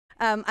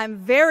I'm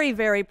very,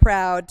 very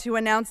proud to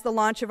announce the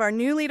launch of our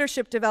new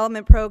leadership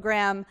development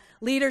program,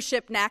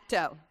 Leadership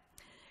NACTO.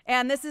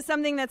 And this is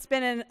something that's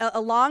been a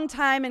long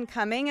time in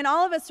coming, and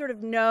all of us sort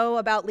of know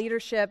about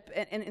leadership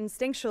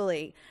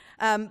instinctually.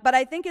 But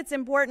I think it's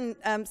important,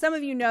 some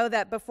of you know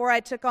that before I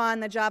took on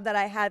the job that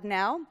I had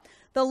now,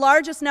 the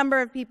largest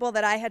number of people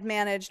that I had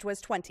managed was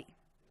 20.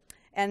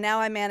 And now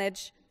I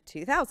manage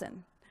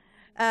 2,000.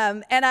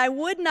 And I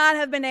would not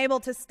have been able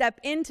to step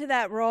into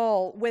that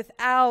role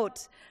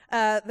without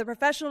the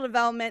professional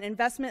development,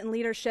 investment in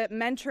leadership,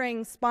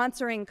 mentoring,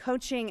 sponsoring,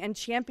 coaching, and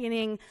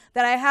championing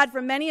that I had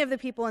from many of the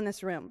people in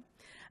this room.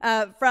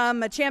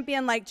 From a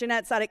champion like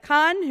Jeanette Sadiq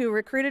Khan, who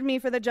recruited me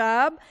for the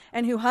job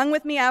and who hung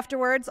with me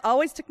afterwards,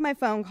 always took my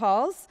phone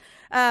calls,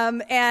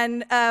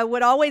 and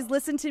would always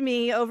listen to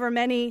me over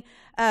many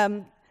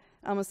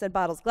I almost said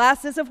bottles,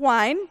 glasses of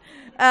wine,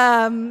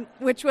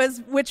 which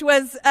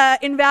was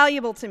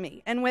invaluable to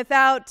me. And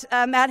without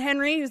Matt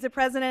Henry, who's the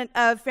president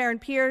of Fair &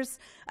 Peers,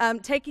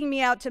 taking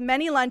me out to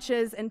many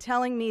lunches and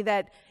telling me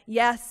that,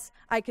 yes,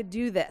 I could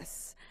do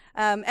this.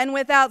 And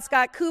without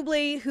Scott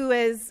Kubley, who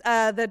is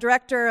the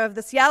director of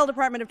the Seattle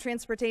Department of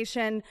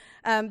Transportation,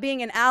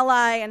 being an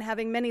ally and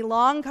having many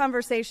long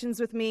conversations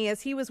with me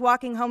as he was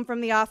walking home from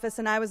the office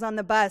and I was on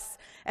the bus,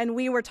 and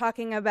we were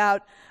talking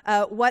about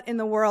what in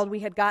the world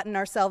we had gotten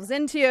ourselves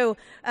into,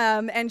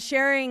 and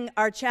sharing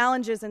our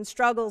challenges and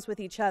struggles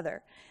with each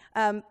other.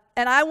 And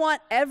I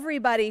want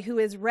everybody who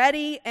is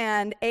ready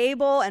and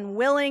able and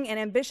willing and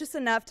ambitious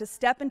enough to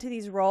step into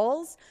these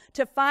roles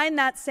to find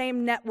that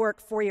same network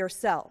for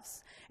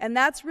yourselves. And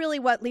that's really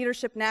what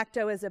Leadership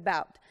NACTO is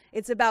about.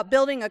 It's about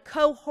building a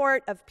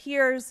cohort of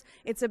peers.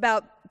 It's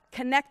about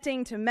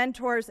connecting to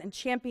mentors and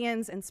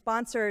champions and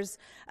sponsors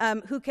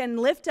who can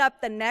lift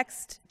up the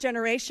next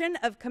generation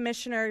of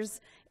commissioners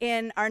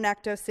in our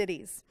NACTO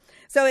cities.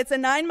 So it's a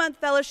 9-month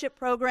fellowship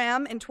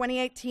program. In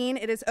 2018,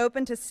 it is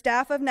open to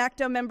staff of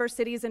NACTO member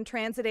cities and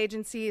transit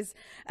agencies,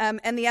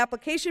 and the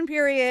application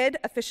period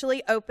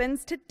officially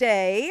opens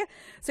today.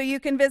 So you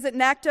can visit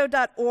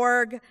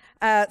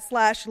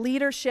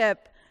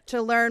nacto.org/leadership to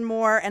learn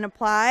more and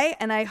apply,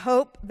 and I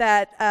hope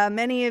that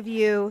many of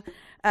you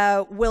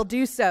will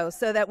do so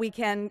that we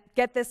can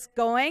get this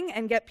going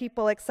and get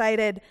people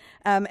excited,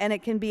 and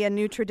it can be a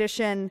new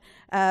tradition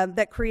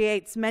that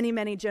creates many,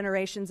 many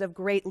generations of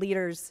great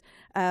leaders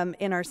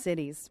in our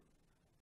cities.